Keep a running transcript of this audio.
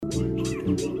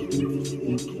Like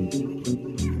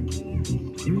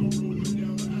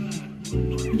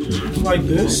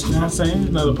this, you know what I'm saying?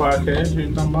 Another podcast, you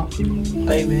ain't talking about?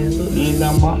 Hey man, look, You ain't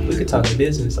talking about? we could talk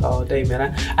business all day,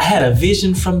 man. I had a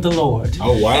vision from the Lord.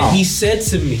 Oh, wow. And he said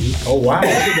to me. Oh, wow. Look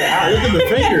at the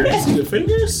fingers. You see the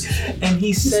fingers? And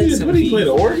he said to me. What, do you play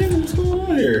the organ? What's going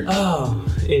on here? Oh,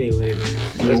 anyway, man.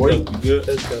 You good?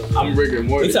 Let's go. Man. I'm rigor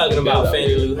mortis. We talking about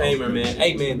Fannie Lou Hamer, man.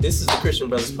 Hey, man, this is the Christian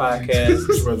Brothers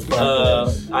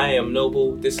Podcast. I am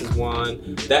Noble. This is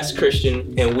Juan. That's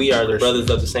Christian, and we are the brothers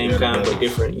of the same kind, but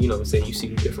different. You know what I'm saying? You see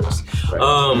the difference. Right.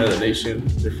 Melanation,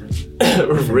 different.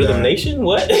 Rhythm Nation?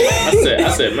 What?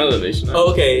 I said melanation. Oh,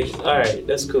 okay. All right.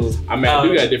 That's cool. I mean, I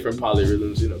do got different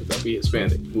polyrhythms, you know, because I be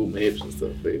Hispanic, move my hips and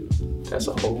stuff, baby. That's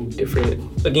a whole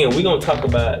different. Again, we're gonna talk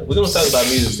about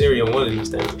music theory on one of these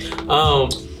things.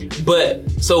 But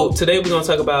so today we're gonna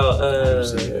talk about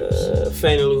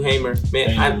Fannie Lou Hamer.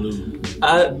 Man,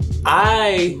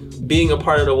 I being a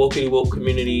part of the Wokey Woke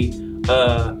community,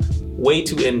 way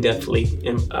too in-depthly,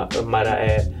 might I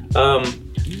add,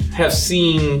 have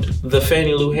seen the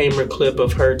Fannie Lou Hamer clip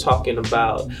of her talking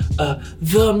about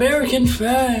the American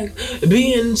flag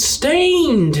being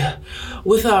stained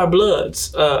with our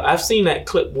bloods. I've seen that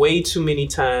clip way too many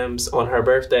times on her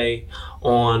birthday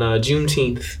on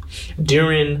Juneteenth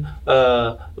during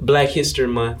Black History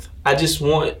Month. I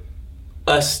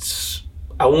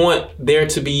want there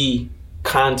to be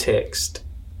context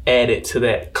added to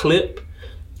that clip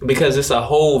because it's a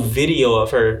whole video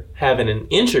of her having an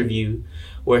interview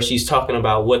where she's talking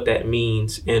about what that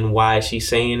means and why she's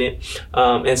saying it.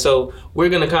 And so we're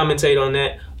going to commentate on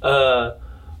that.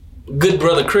 Good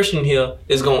brother Christian here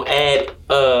is going to add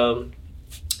the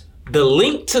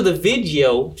link to the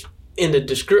video in the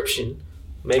description.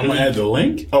 Maybe I'm going to add the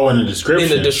link? Oh, in the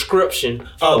description. In the description.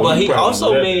 But he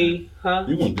also made... Huh?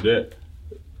 You won't do that.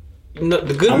 No,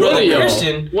 the good brother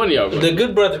Christian... One of y'all. The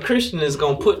good brother Christian is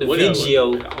going to put the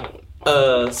video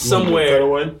somewhere... Cut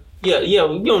away? Yeah,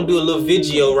 we're going to do a little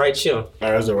video right here. All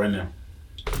right, let's do it right now.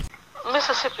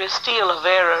 Mississippi is still a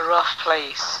very rough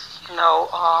place. You know,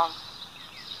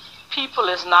 people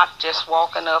is not just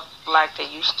walking up like they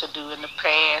used to do in the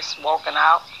past, walking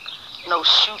out, you know,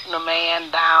 shooting a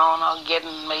man down or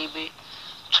getting maybe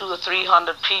 200 or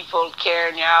 300 people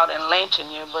carrying you out and lynching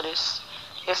you, but it's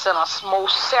in a more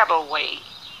settled way.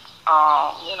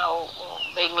 You know,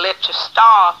 they can let you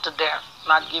starve to death,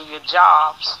 not give you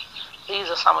jobs. These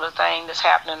are some of the things that's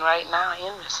happening right now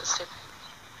in Mississippi.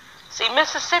 See,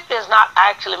 Mississippi is not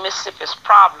actually Mississippi's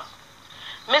problem.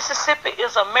 Mississippi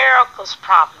is America's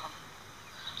problem.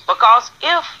 Because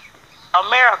if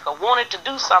America wanted to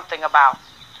do something about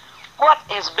what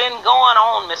has been going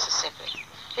on in Mississippi,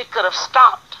 it could have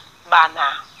stopped by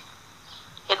now.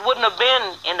 It wouldn't have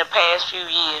been in the past few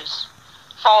years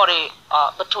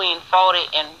between 40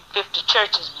 and 50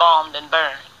 churches bombed and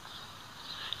burned.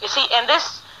 You see, and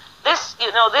this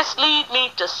lead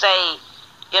me to say,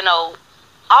 you know,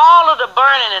 all of the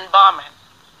burning and bombing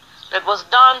that was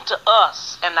done to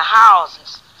us and the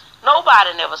houses,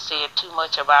 nobody never said too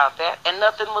much about that, and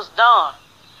nothing was done.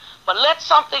 But let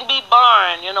something be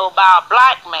burned, you know, by a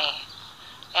black man,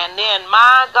 and then,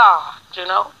 my God, you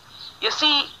know, you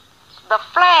see, the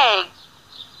flag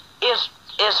is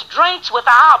drenched with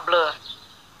our blood.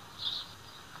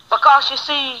 Because, you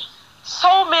see,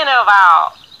 so many of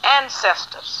our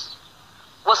ancestors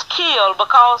was killed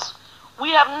because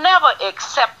we have never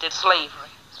accepted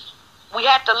slavery. We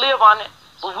had to live on it,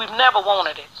 but we've never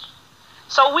wanted it.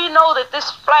 So we know that this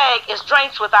flag is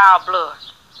drenched with our blood.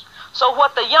 So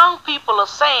what the young people are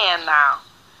saying now,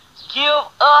 give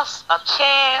us a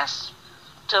chance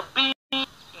to be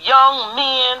young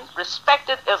men,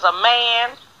 respected as a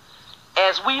man,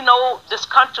 as we know this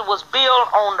country was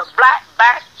built on the black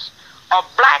backs of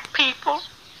black people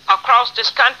across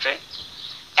this country.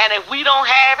 And if we don't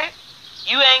have it,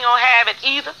 you ain't gonna have it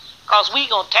either, because we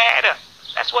gonna tear it up.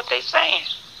 That's what they saying.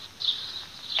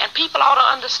 And people ought to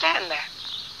understand that.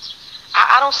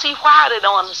 I don't see why they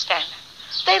don't understand that.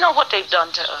 They know what they've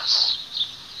done to us.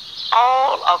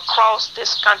 All across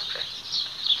this country,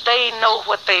 they know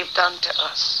what they've done to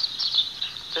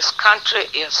us. This country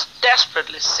is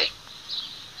desperately sick,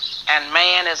 and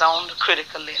man is on the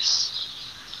critical list.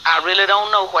 I really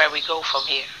don't know where we go from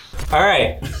here. All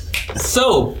right.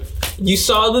 So, you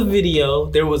saw the video.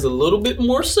 There was a little bit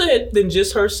more said than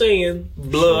just her saying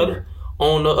blood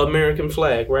on the American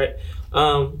flag, right?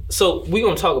 So, we're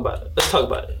going to talk about it. Let's talk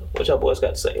about it. What y'all boys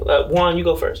got to say? Juan, you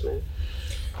go first, man.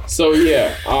 So,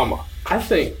 yeah, I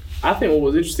think what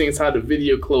was interesting is how the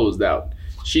video closed out.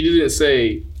 She didn't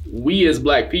say, we as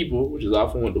black people, which is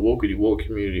often what the woke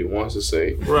community wants to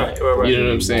say. Right. You know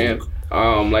what I'm saying?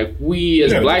 Like we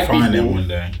as black people. That one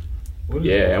day.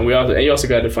 Yeah, and you also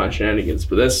got to define shenanigans,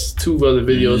 but that's 2 other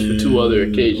videos for 2 other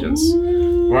occasions.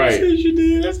 Right.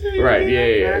 Right,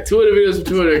 yeah. 2 other videos for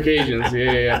 2 other occasions.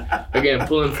 Yeah. Again,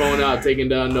 pulling phone out, taking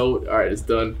down note. All right, it's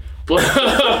done. But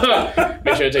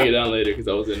make sure I take it down later because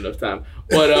I wasn't enough time.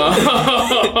 But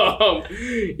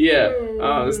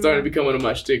it's starting to become one of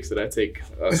my shticks that I take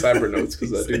cyber notes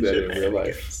because I do that in real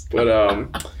life. But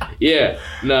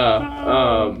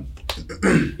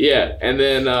and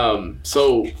then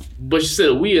but she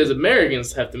said we as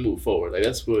Americans have to move forward. Like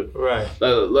that's what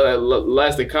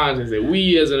last the context that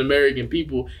we as an American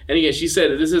people. And again, she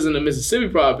said that this isn't a Mississippi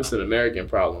problem; it's an American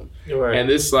problem. Right. And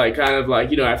this like kind of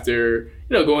like after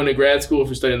going to grad school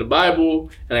for studying the Bible,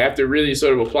 and after really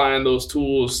sort of applying those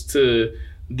tools to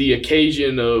the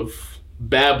occasion of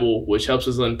Babel, which helps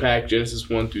us unpack Genesis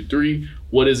 1-3.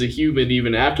 What is a human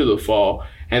even after the fall?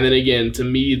 And then again, to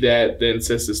me, that then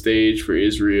sets the stage for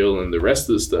Israel and the rest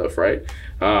of the stuff, right?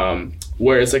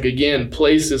 Where it's like, again,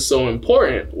 place is so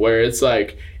important, where it's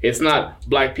like, it's not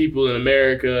black people in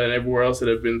America and everywhere else that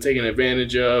have been taken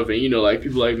advantage of. And, like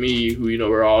people like me who,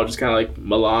 we're all just kind of like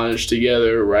melanged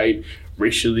together, right?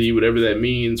 Racially, whatever that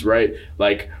means, right?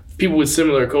 Like people with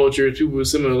similar cultures, people with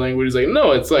similar languages. Like,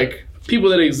 no, it's like people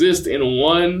that exist in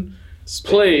one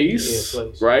place.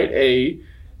 Right?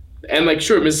 And like,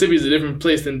 sure, Mississippi is a different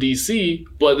place than DC,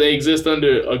 but they exist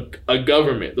under a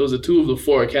government. Those are 2 of the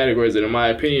 4 categories that, in my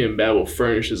opinion, Babel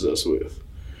furnishes us with,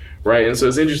 right? And so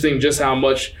it's interesting just how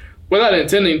much, without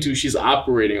intending to, she's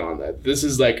operating on that. This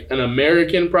is like an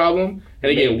American problem,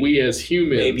 and again, we as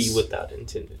humans, maybe without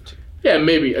intending to. Yeah,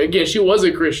 maybe. Again, she was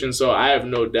a Christian, so I have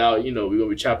no doubt, we're going to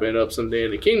be chopping it up someday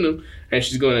in the kingdom, and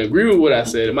she's going to agree with what I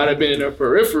said. It might have been in her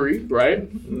periphery, right?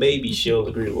 Maybe she'll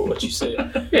agree with what you said.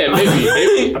 Yeah,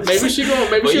 maybe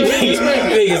she'll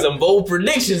making some bold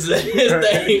predictions at this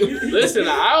thing. Listen,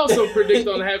 I also predict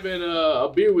on having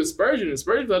a beer with Spurgeon, and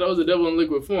Spurgeon thought I was a devil in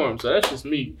liquid form, so that's just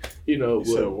me, You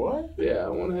said what? Yeah, I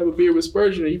want to have a beer with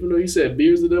Spurgeon, even though he said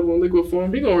beer's the devil in liquid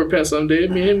form. He going to repent someday.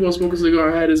 Me and him going to smoke a cigar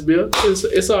and have this beer.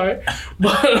 It's all right.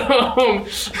 But, I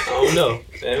don't know.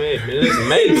 I mean,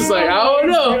 maybe. It's like, I don't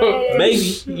know. Maybe.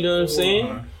 You know what I'm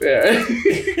saying? Yeah.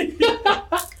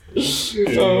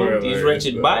 These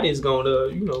wretched bodies gonna,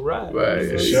 ride.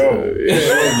 Right. Sure.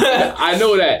 I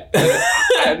know that.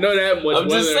 I know that much. I'm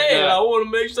just saying, I want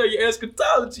to make sure your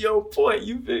eschatology on point.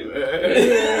 You feel me?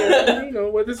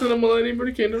 What this in the millennium of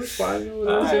the kingdom is fine.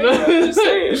 I'm just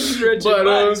saying, these wretched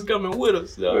bodies coming with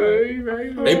us.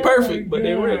 They perfect, but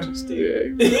they wretched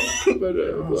still.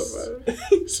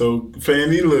 So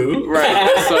Fannie Lou, right?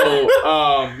 So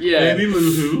Fannie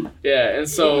Lou who? Yeah, and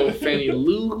so Fannie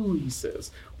Lou who he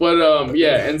says. But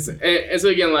and so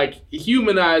again, like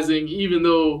humanizing, even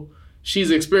though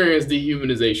she's experienced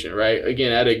dehumanization, right?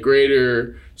 Again, at a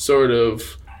greater sort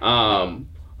of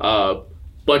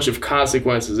bunch of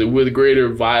consequences and with greater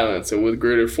violence and with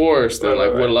greater force than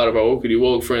what a lot of our woke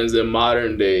woke friends in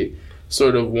modern day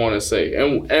sort of want to say.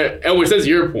 And which that's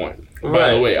your point,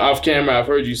 by the way. Off camera, I've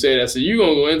heard you say that, so you're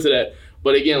gonna go into that.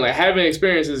 But again, like having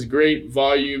experienced this great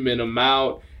volume and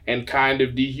amount and kind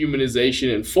of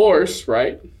dehumanization and force,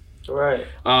 right? Right.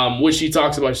 Which she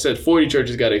talks about. She said 40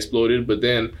 churches got exploded, but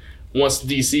then once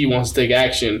DC wants to take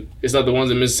action, it's not the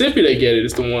ones in Mississippi that get it,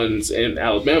 it's the ones in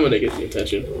Alabama that get the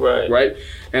attention. Right. Right?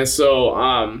 And so,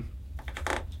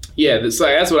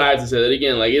 that's what I have to say. That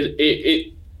again, like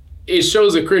it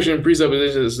shows a Christian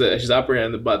presupposition that she's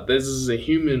operating on, but this is a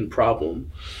human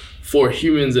problem for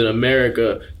humans in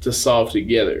America to solve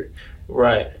together.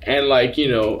 Right. And like,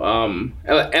 and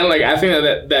like I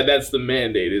think that's the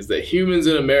mandate, is that humans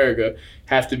in America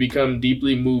have to become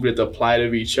deeply moved at the plight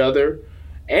of each other.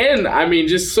 And I mean,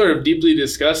 just sort of deeply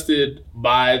disgusted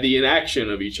by the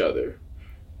inaction of each other.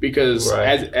 Because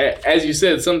as you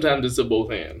said, sometimes it's a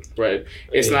both and, right?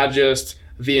 It's not just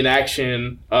the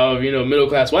inaction of, middle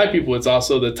class white people, it's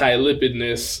also the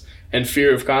tight-lippedness and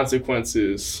fear of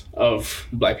consequences of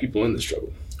black people in the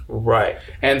struggle. Right.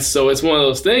 And so it's one of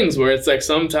those things where it's like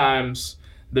sometimes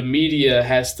the media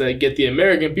has to get the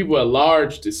American people at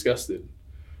large disgusted,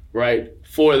 right?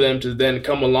 For them to then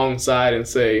come alongside and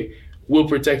say, we'll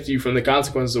protect you from the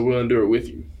consequences, or we'll endure it with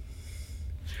you.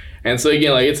 And so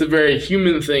again, like it's a very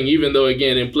human thing, even though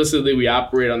again, implicitly we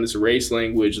operate on this race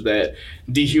language that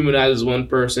dehumanizes one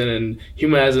person and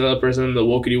humanizes another person. And the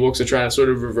wokey wokes are trying to sort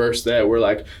of reverse that. We're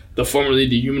like the formerly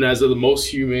dehumanized are the most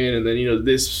human, and then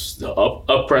this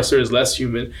oppressor is less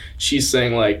human. She's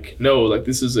saying like, no, like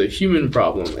this is a human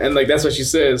problem, and like that's what she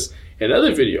says in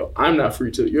another video. I'm not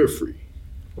free till you're free.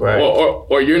 Right.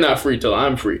 Or you're not free till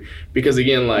I'm free. Because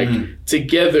again, like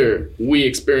together we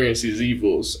experience these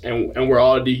evils and we're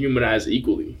all dehumanized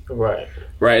equally. Right.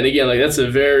 Right. And again, like that's a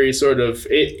very sort of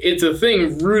it's a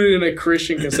thing rooted in a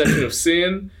Christian conception of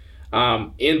sin,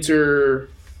 sort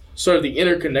of the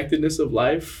interconnectedness of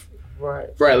life. Right.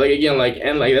 Right. Like again, like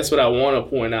and like that's what I want to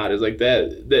point out is like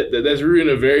that's rooted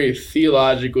in a very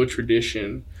theological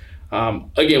tradition.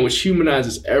 Again, which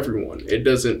humanizes everyone. It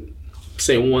doesn't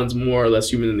say one's more or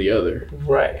less human than the other.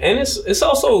 Right. And it's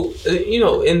also,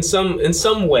 in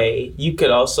some way you could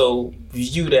also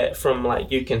view that from like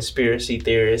your conspiracy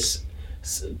theorist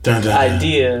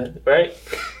idea, right?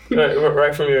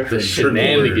 right from your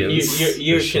shenanigans.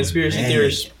 Your conspiracy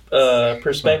theorist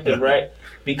perspective, right?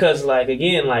 Because like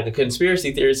again, like a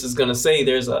conspiracy theorist is gonna say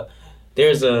there's a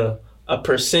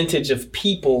percentage of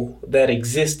people that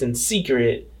exist in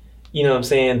secret, you know what I'm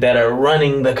saying, that are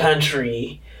running the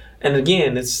country. And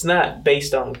again, it's not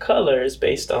based on color, it's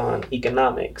based on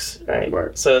economics, right?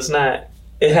 So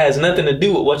it has nothing to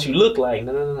do with what you look like.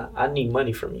 No. I need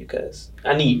money from you, cuz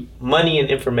I need money and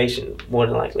information, more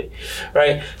than likely,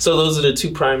 right? So those are the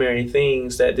two primary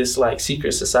things that this like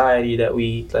secret society that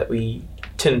we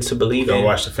tend to believe in. You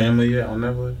watch The Family yet on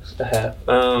Netflix? I have.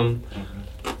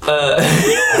 I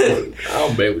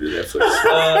don't bet with Netflix.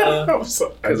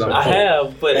 I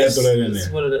have, but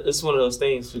it's one of those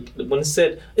things. When it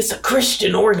said it's a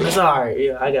Christian organization, all right,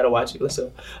 yeah, I gotta watch it. Let's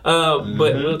go. But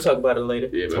we'll talk about it later.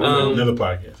 Yeah, another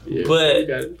podcast. Yeah, but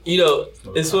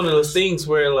it's one of those things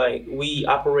where like we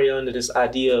operate under this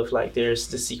idea of like there's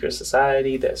the secret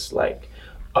society that's like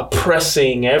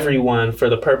oppressing everyone for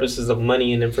the purposes of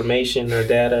money and information or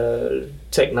data, or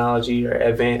technology, or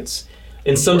advance.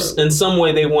 In some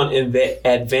way, they want to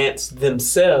advance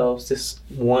themselves, this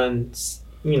one,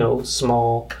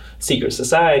 small secret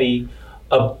society,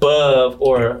 above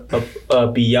or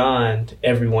beyond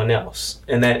everyone else,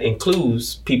 and that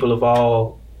includes people of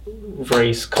all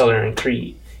race, color, and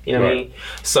creed. You know what I mean?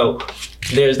 So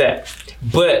there's that.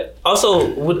 But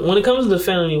also, when it comes to the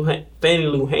Fannie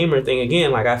Lou Hamer thing,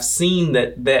 again, like I've seen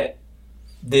that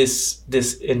this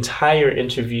entire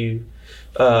interview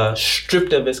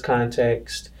stripped of its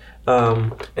context,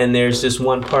 and there's this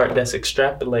one part that's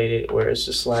extrapolated where it's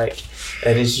just like,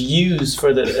 and it's used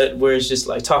for where it's just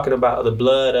like talking about the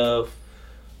blood of,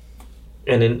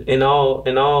 and in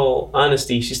all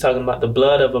honesty, she's talking about the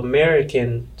blood of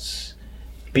Americans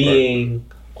being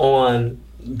on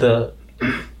the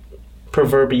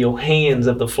proverbial hands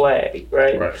of the flag,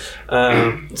 right?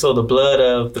 So the blood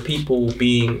of the people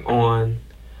being on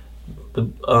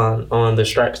the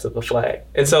stripes of the flag.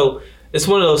 And so it's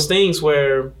one of those things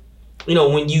where,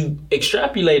 when you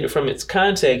extrapolate it from its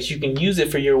context, you can use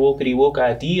it for your woke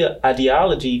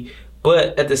ideology,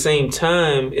 but at the same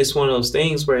time, it's one of those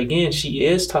things where, again, she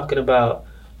is talking about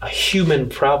a human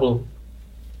problem.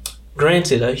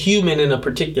 Granted, a human in a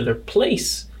particular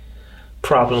place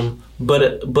problem,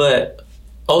 but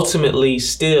ultimately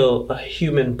still a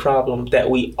human problem that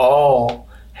we all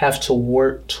have to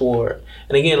work toward.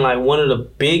 And again, like one of the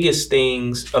biggest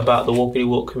things about the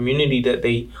woke community that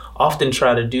they often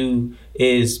try to do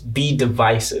is be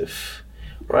divisive,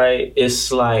 right?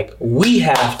 It's like we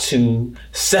have to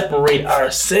separate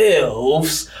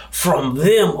ourselves from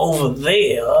them over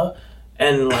there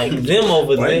and like them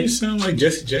over there. Why do you sound like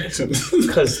Jesse Jackson?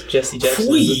 Because Jesse Jackson.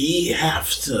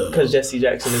 Because Jesse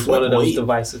Jackson is one of those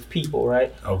divisive people,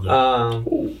 right? Okay.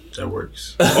 That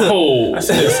works. Oh, I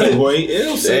said segue.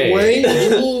 It'll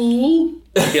segue.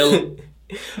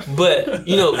 But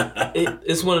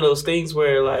it's one of those things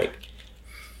where like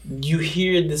you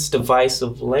hear this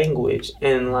divisive language,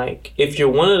 and like if you're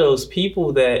one of those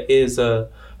people that is a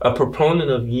proponent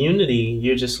of unity,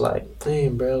 you're just like,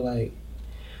 damn, bro, like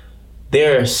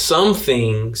there are some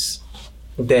things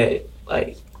that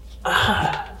like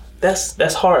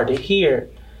that's hard to hear.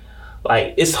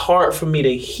 Like it's hard for me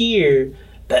to hear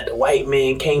that the white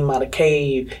man came out of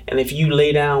cave, and if you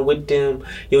lay down with them,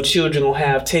 your children gonna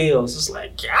have tails. It's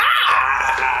like,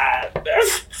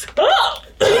 that's tough.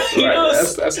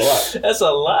 That's a lot. That's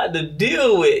a lot to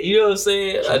deal with. You know what I'm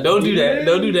saying? Don't do that.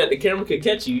 Don't do that. The camera could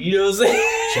catch you. You know what I'm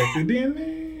saying? Check your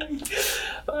DNA.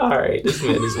 All right, this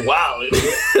man is wild.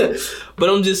 But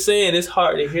I'm just saying, it's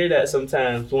hard to hear that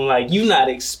sometimes when like you're not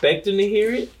expecting to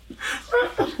hear it.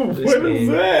 What is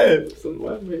that? Some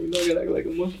white man, you gotta act like a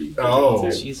monkey. Oh,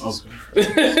 Jesus.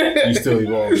 Okay. You still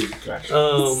evolving.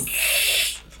 Gotcha.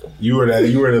 You were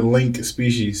the link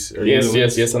species. Yes.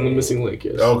 I'm the missing link.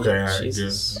 Yes. Okay, all right,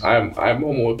 good. I'm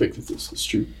Homo epithetus. It's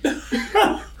true.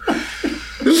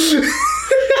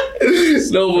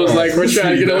 Snowball's like, we're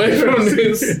trying to get away from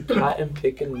this. I am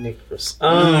picking Nicholas.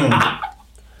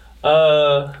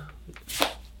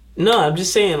 No, I'm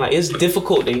just saying, like, it's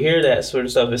difficult to hear that sort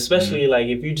of stuff, especially, like,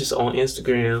 if you're just on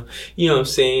Instagram, you know what I'm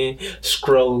saying,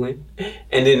 scrolling,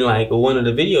 and then, like, one of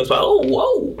the videos, like,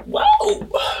 oh,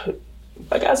 whoa,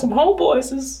 I got some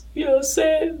homeboys, you know what I'm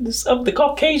saying, this of the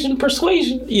Caucasian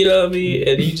persuasion, you know what I mean,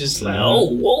 and you just like, oh,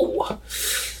 whoa,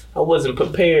 I wasn't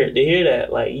prepared to hear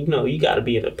that. Like, you know, you got to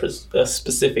be in a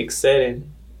specific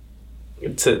setting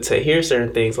to hear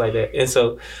certain things like that, and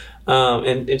so,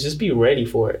 and just be ready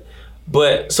for it.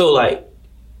 But so, like,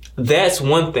 that's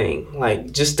one thing.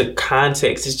 Like, just the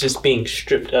context is just being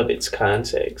stripped of its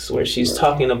context, where she's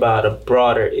talking about a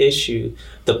broader issue,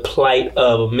 the plight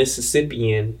of a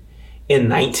Mississippian in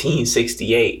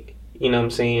 1968. You know what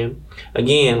I'm saying?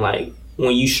 Again, like,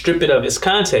 when you strip it of its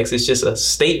context, it's just a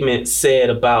statement said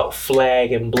about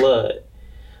flag and blood.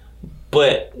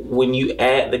 But when you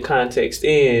add the context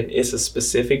in, it's a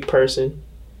specific person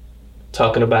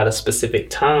talking about a specific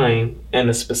time and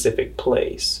a specific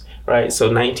place, right? So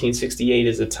 1968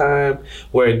 is a time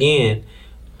where, again,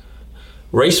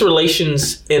 race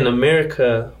relations in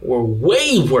America were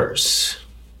way worse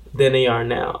than they are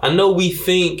now. I know we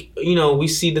think, you know, we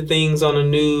see the things on the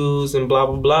news and blah,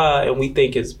 blah, blah, and we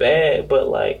think it's bad, but,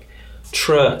 like,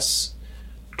 trust,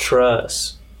 T-R-U-S-S.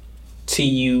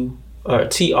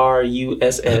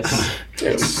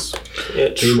 Yes.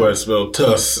 You might spell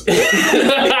tuss.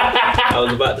 I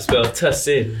was about to spell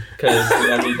tussin because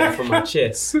I need that for my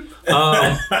chest.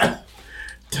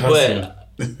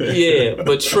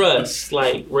 But trust,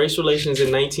 like, race relations in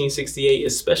 1968,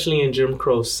 especially in Jim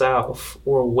Crow South,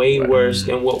 were way worse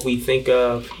than what we think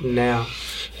of now,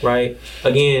 right?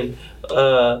 Again,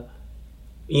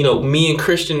 you know, me and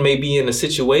Christian may be in a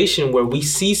situation where we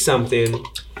see something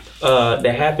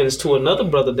that happens to another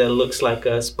brother that looks like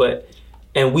us,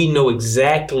 and we know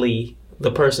exactly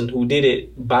the person who did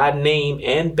it by name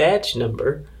and badge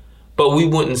number, but we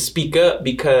wouldn't speak up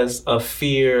because of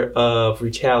fear of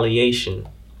retaliation.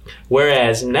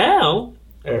 Whereas now,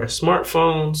 there are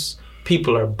smartphones,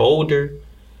 people are bolder.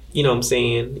 You know what I'm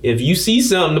saying? If you see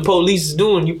something the police is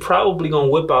doing, you probably gonna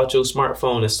whip out your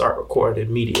smartphone and start recording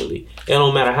immediately. It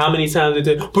don't matter how many times they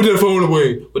tell, put that phone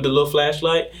away with the little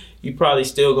flashlight, you probably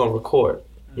still gonna record.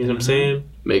 You know what I'm saying?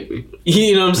 Make me.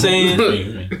 You know what I'm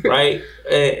saying? Right?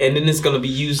 And then it's going to be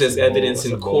used as evidence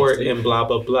in court and blah,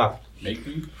 blah, blah. Make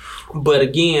me. But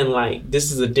again, like, this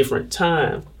is a different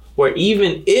time where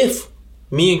even if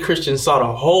me and Christian saw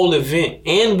the whole event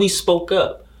and we spoke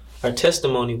up, our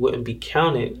testimony wouldn't be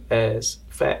counted as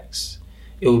facts.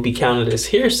 It would be counted as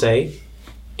hearsay,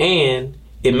 and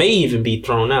it may even be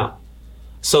thrown out.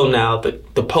 So now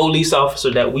the police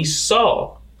officer that we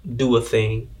saw do a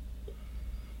thing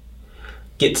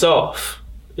gets off,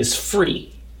 is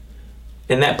free.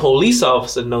 And that police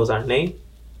officer knows our name.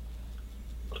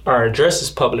 Our address is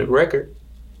public record.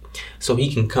 So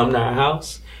he can come to our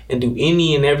house and do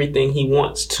any and everything he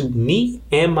wants to me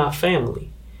and my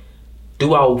family.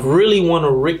 Do I really want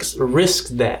to risk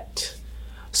that?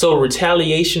 So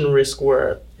retaliation risk were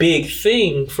a big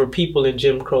thing for people in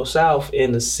Jim Crow South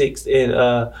in the 60s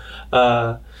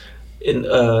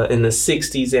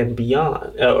and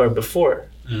beyond, or before.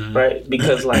 Right?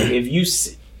 Because, like, if you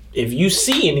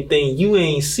see anything, you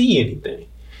ain't see anything.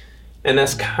 And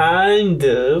that's kind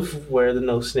of where the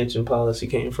no snitching policy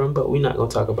came from, but we're not going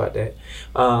to talk about that.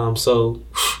 So,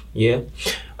 yeah.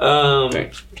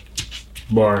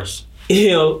 Bars.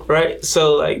 You know, right?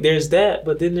 So, like, there's that,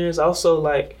 but then there's also,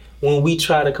 like, when we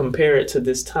try to compare it to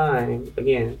this time,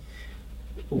 again,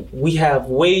 we have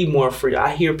way more free.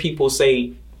 I hear people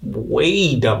say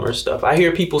way dumber stuff. I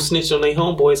hear people snitch on their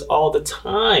homeboys all the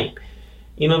time.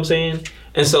 You know what I'm saying?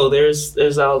 And so there's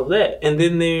all of that. And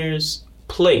then there's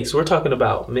place. We're talking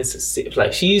about Mississippi.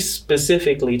 Like, she's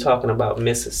specifically talking about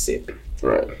Mississippi.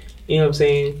 Right. You know what I'm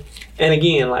saying? And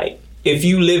again, like, if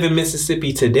you live in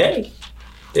Mississippi today,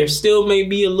 there still may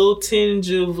be a little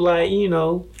tinge of, like, you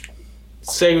know,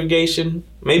 segregation,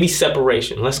 maybe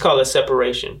separation. Let's call it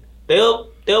separation.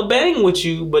 They'll bang with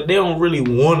you, but they don't really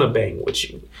want to bang with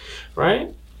you,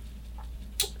 right?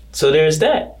 So there's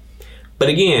that. But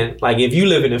again, like, if you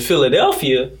living in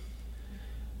Philadelphia,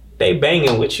 they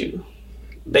banging with you.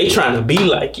 They trying to be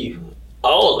like you.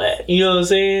 All that. You know what I'm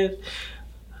saying?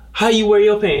 How you wear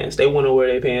your pants? They want to wear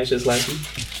their pants just like you.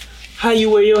 How you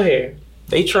wear your hair?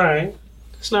 They trying.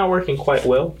 It's not working quite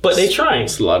well, but they trying.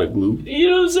 It's a lot of glue. You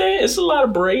know what I'm saying? It's a lot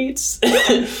of braids.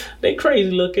 They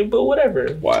crazy looking, but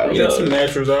whatever. Wow. We got some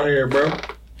naturals out here, bro.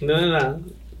 No.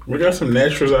 We got some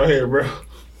naturals out here, bro.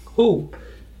 Who?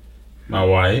 My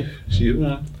wife. She's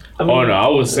one. I mean, I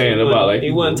was saying about like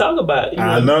he wasn't talking about.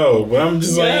 I know, but I'm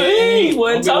just he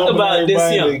wasn't talking about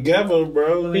this young together,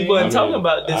 bro. He wasn't talking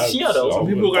about this young though. Some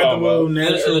people got the little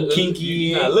natural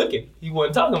kinky. Nah, looking. He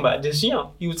wasn't talking about this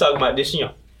young. He was talking about this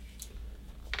young.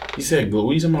 He said glue.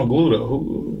 What you talking about glue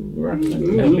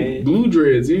though? Glue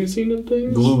dreads. You seen them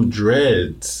things? Glue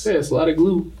dreads. Yeah, it's a lot of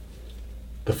glue.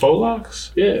 The faux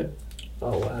locks? Yeah.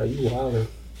 Oh wow, you wildin'.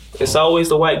 It's always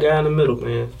the white guy in the middle,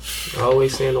 man.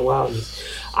 Always saying the wildness.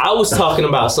 I was talking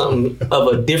about something of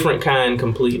a different kind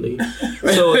completely.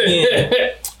 So again,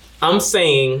 I'm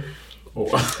saying,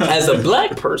 as a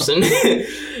black person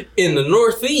in the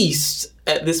Northeast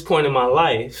at this point in my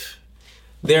life,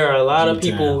 there are a lot of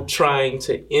people trying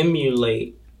to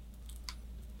emulate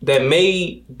that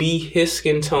may be his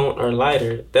skin tone or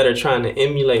lighter that are trying to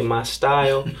emulate my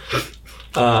style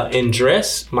in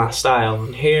dress, my style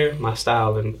in hair, my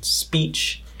style in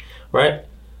speech, right?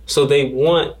 So they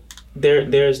want,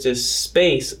 there's this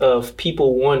space of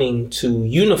people wanting to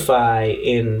unify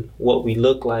in what we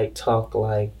look like, talk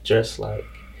like, dress like,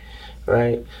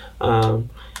 right? And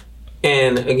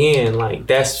again, like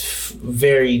that's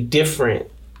very different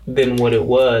than what it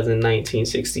was in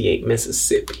 1968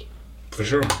 Mississippi. For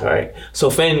sure. All right. So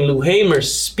Fannie Lou Hamer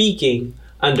speaking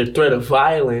under threat of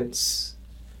violence,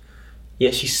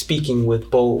 yet she's speaking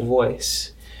with bold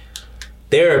voice.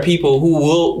 There are people who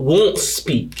won't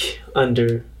speak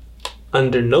under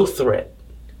no threat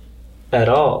at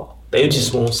all. They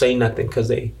just won't say nothing because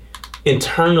they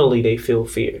internally they feel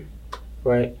fear,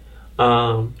 right?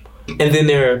 And then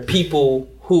there are people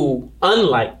who,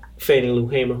 unlike Fannie Lou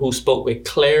Hamer, who spoke with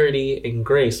clarity and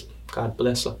grace, God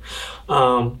bless her,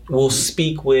 will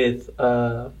speak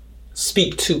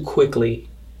too quickly,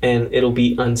 and it'll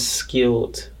be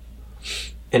unskilled.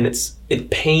 And it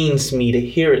pains me to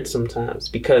hear it sometimes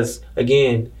because,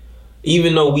 again,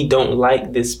 even though we don't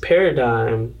like this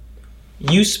paradigm,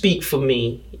 you speak for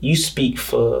me, you speak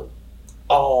for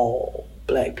all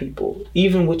black people,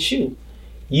 even with you.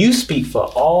 You speak for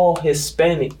all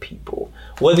Hispanic people,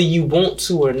 whether you want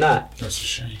to or not. That's a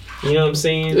shame. You know what I'm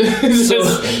saying? It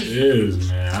is,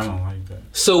 man. I don't like that.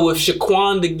 So if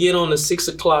Shaquanda get on the 6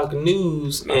 o'clock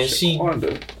news and she got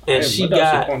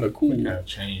cool.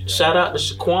 Shout out to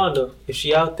Shaquanda if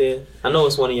she out there. I know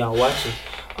it's one of y'all watching.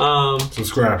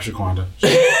 Subscribe, Shaquanda.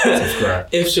 Subscribe.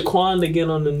 If Shaquanda get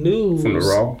on the news from the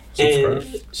Raw, and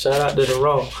shout out to the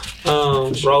Raw,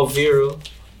 Raw Vera,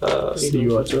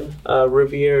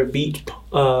 Riviera Beach,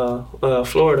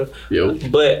 Florida. Yo.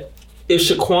 But if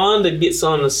Shaquanda gets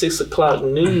on the 6 o'clock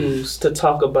news to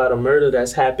talk about a murder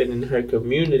that's happened in her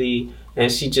community,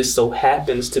 and she just so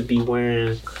happens to be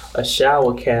wearing a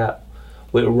shower cap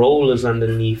with rollers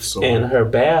underneath and her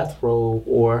bathrobe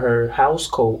or her house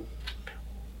coat,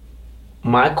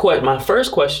 my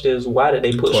first question is, why did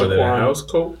they put Shaquanda? A house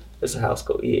coat? It's a house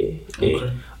coat, yeah.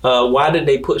 Okay. Why did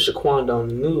they put Shaquanda on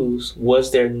the news?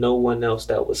 Was there no one else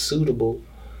that was suitable?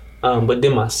 But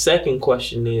then my second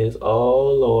question is,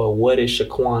 oh Lord, what is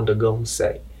Shaquanda gonna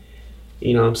say?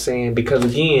 You know what I'm saying? Because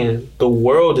again, the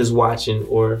world is watching,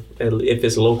 or if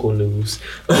it's local news,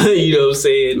 you know what I'm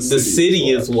saying? The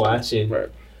city is watching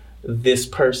this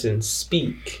person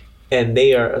speak. And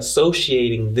they are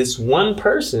associating this one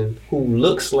person who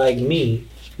looks like me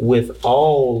with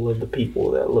all of the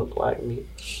people that look like me.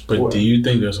 But do you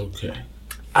think that's okay?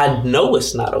 I know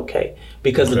it's not okay.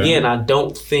 Because again, I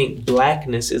don't think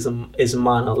blackness is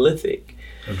monolithic.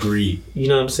 Agreed. You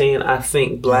know what I'm saying? I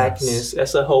think blackness,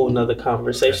 that's a whole nother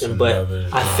conversation. But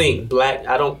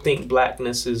I don't think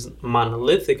blackness is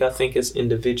monolithic. I think it's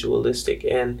individualistic.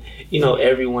 And, you know,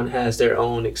 everyone has their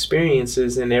own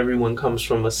experiences and everyone comes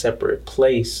from a separate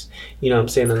place. You know what I'm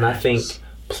saying? And I think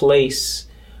place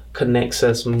connects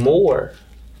us more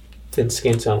than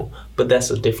skin tone. But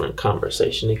that's a different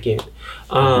conversation again.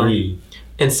 Agreed.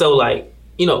 And so, like,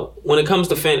 you know, when it comes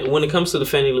to the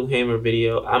Fannie Lou Hamer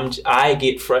video, I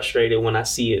get frustrated when I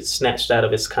see it snatched out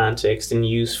of its context and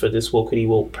used for this wokey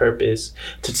woke purpose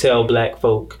to tell black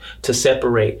folk to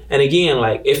separate. And again,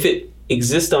 like, if it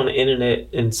exists on the internet,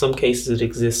 in some cases it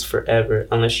exists forever,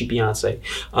 unless you Beyonce.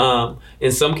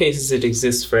 In some cases it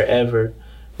exists forever,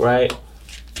 right?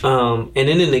 And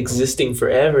in an existing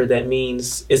forever, that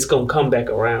means it's gonna come back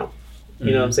around.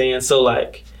 You know what I'm saying? So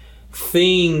like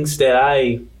things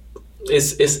that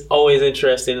it's always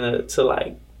interesting to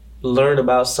like learn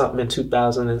about something in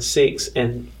 2006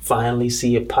 and finally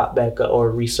see it pop back up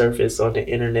or resurface on the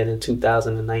internet in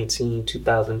 2019,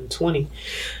 2020.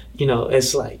 You know,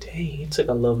 it's like, dang, it took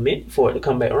a little minute for it to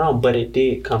come back around, but it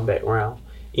did come back around.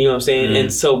 You know what I'm saying?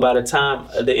 And so by the time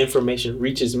the information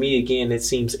reaches me again, it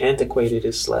seems antiquated.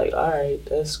 It's like, all right,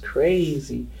 that's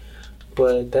crazy.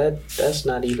 but that's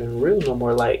not even real no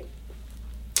more. Like,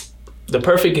 the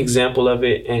perfect example of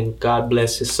it, and God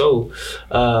bless his soul,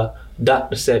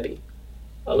 Dr. Sebi.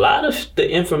 A lot of the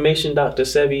information Dr.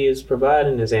 Sebi is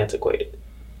providing is antiquated.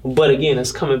 But again,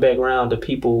 it's coming back around to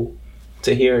people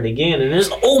to hear it again. And it's,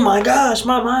 oh my gosh,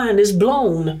 my mind is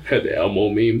blown. The Elmo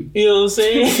meme. You know what I'm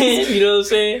saying? You know what I'm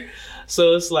saying?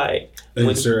 So it's like...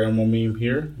 Is there Elmo meme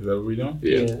here? Is that what we're doing?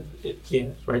 Yeah,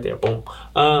 right there. Boom.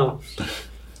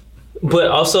 But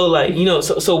also, like, you know,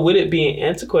 so with it being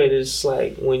antiquated, it's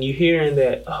like when you're hearing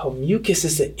that, mucus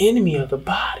is the enemy of the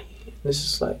body. It's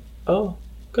just like, oh,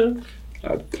 okay.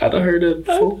 I done heard that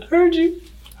before. I heard you.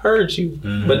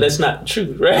 Mm-hmm. But that's not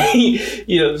true, right?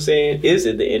 You know what I'm saying? Is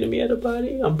it the enemy of the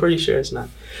body? I'm pretty sure it's not.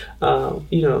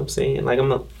 You know what I'm saying? Like, I'm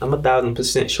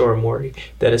 1,000% sure, Maury,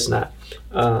 that it's not.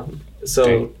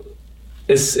 So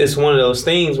it's one of those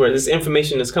things where this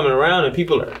information is coming around and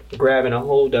people are grabbing a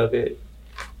hold of it,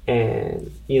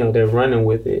 and you know they're running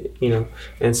with it. You know,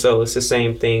 and so it's the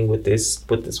same thing with this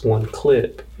one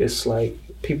clip. It's like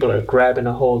people are grabbing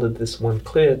a hold of this one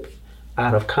clip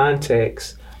out of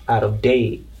context, out of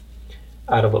date,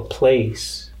 out of a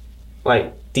place.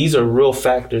 Like, these are real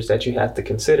factors that you have to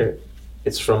consider.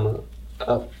 It's from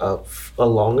a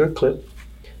longer clip.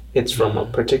 It's from a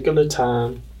particular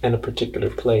time and a particular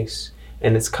place.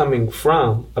 And it's coming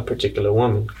from a particular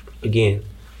woman. Again,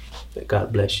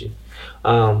 God bless you.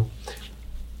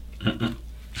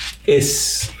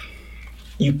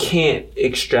 You can't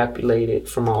extrapolate it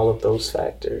from all of those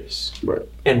factors, right,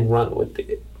 and run with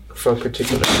it for a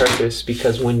particular purpose,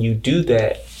 because when you do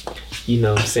that, you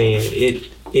know what I'm saying,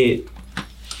 it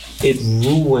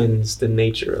ruins the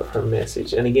nature of her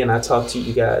message. And again, I talked to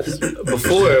you guys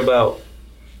before about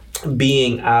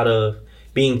being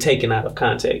taken out of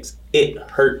context. It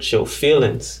hurts your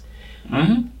feelings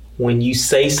when you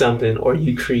say something or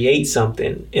you create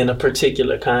something in a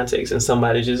particular context and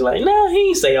somebody just like, no, he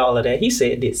ain't say all of that, he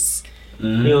said this. You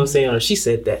know what I'm saying? Or she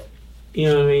said that. You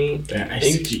know what I mean?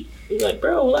 You're like,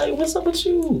 bro, like, what's up with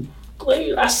you? Like,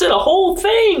 I said a whole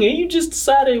thing and you just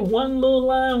decided one little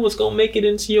line was gonna make it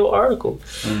into your article.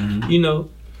 You know,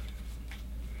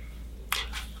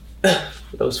 that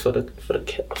was for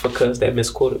cuz that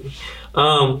misquoted me.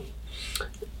 You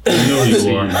know who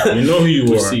you are. You know who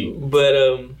you are. But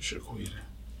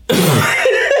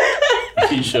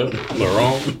Keisha,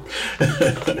 Laurent,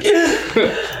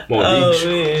 oh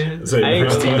man, I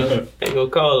ain't gonna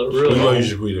call it real. We love you,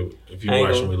 Shaquita. If you're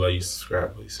watching, we love you.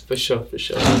 Subscribe, please. For sure. I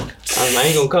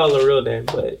ain't gonna call her real name,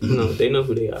 but you know they know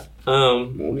who they are.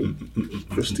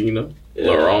 Christina,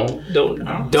 Laurent. Don't.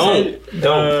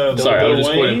 Sorry, I was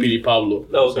just quoting P.D. Pablo.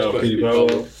 P.D.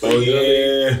 Pablo. Oh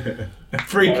yeah.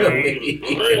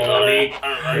 Freakily.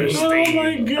 Oh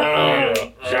my God.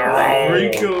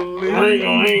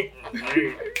 Freakily.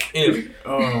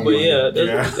 But yeah,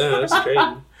 that's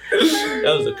crazy.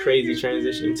 That was a crazy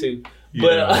transition too. Yeah.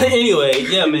 But anyway,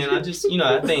 yeah, man. I just,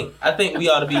 I think we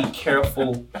ought to be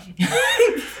careful.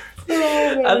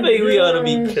 I think we ought to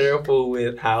be careful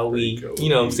with how we,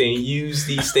 use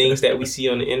these things that we see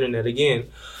on the internet. Again,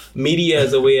 media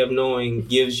as a way of knowing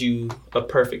gives you a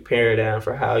perfect paradigm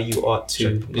for how you ought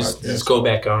to just go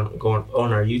back on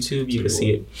our YouTube. You can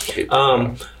see it. It's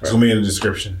gonna be in the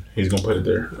description. He's gonna put it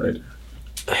there, right?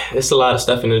 It's a lot of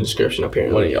stuff in the description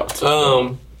apparently. One of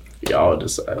y'all. Y'all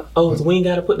decide. Oh, we ain't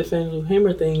gotta put the Fannie Lou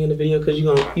Hamer thing in the video because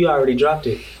you already dropped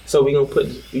it. So we're gonna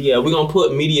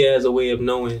put media as a way of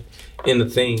knowing in the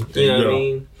thing. You know what I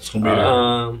mean? It's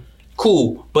gonna be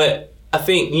cool, but I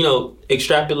think,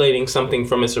 extrapolating something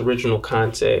from its original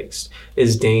context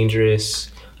is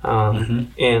dangerous.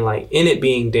 And like in it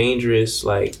being dangerous,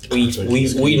 like we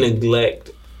neglect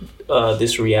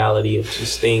this reality of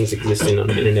just things existing on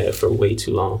the internet for way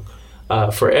too long.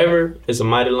 Forever is a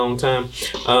mighty long time.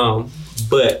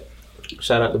 But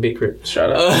shout out to Big Crip.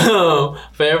 Shout out.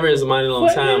 Forever is a mighty long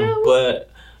time.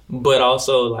 But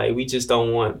also like you just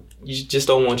don't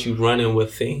want you running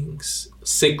with things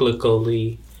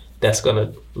cyclically that's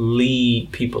gonna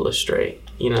lead people astray.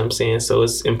 You know what I'm saying? So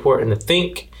it's important to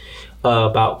think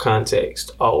about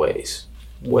context always,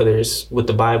 whether it's with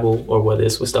the Bible or whether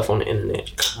it's with stuff on the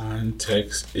internet.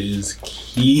 Context is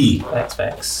key. That's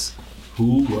facts.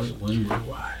 Who, what, when, where,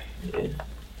 why. Yeah.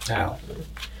 How.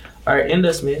 All right, end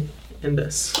us, man. End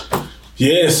us.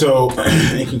 Yeah, so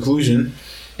in conclusion,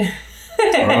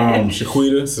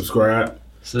 Shaquita, subscribe.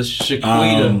 So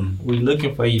Shaquita, we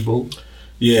looking for you, boo.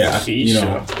 Yeah,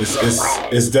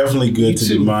 it's definitely good to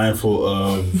be mindful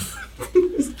of.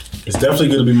 It's definitely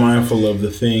good to be mindful of the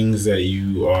things that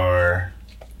you are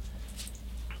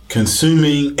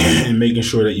consuming and making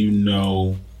sure that you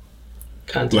know,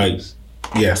 context. like,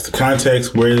 yes, the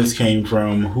context, where this came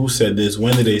from, who said this,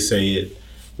 when did they say it,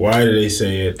 why did they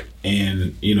say it,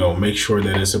 and make sure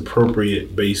that it's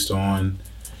appropriate based on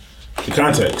the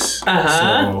context.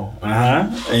 And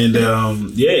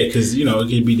because it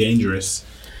can be dangerous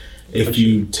if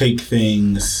you take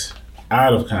things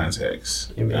out of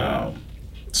context. And a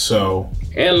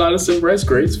lot of civil rights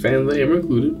greats, Fannie Lou Hamer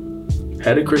included,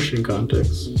 had a Christian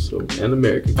context, an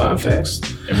American context.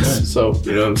 So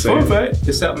you know what I'm saying? Fun fact.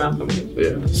 It's out Malcolm.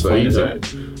 Yeah. So and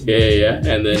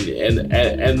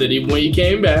then when he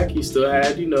came back, he still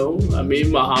had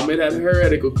Muhammad had a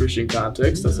heretical Christian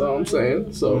context. That's all I'm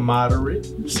saying. So moderate.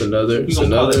 It's another.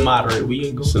 Call it moderate. We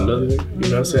ain't gonna.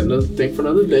 It's another thing for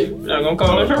another day. We're not gonna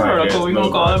call it heretical. We gonna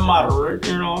call it moderate.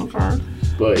 You know what I'm saying?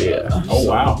 But yeah. Oh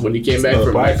wow! When he came back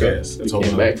from Mecca, Right. It's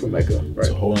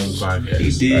a whole other podcast. He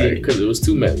did because it was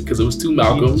two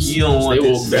Malcolms. You don't want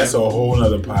this. That's a whole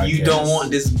other podcast. You don't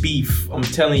want this beef. I'm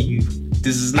telling you,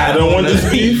 this is not. I don't want this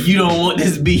beef. You don't want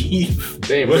this beef.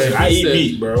 Damn, listen, I eat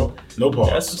meat, bro. No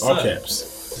pause. All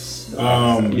caps.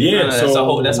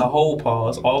 That's a whole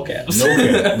pause. All caps.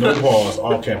 No pause.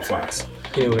 All caps.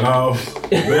 Anyway.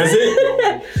 That's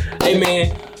it. Hey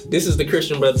man. This is the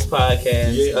Christian Brothers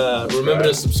Podcast. Remember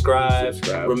to subscribe.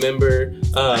 Remember,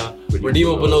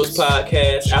 Redeemable Notes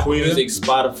Podcast, Apple Music,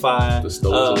 Spotify,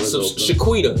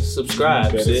 Shaquita.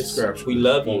 Subscribe, sis. We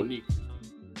love you.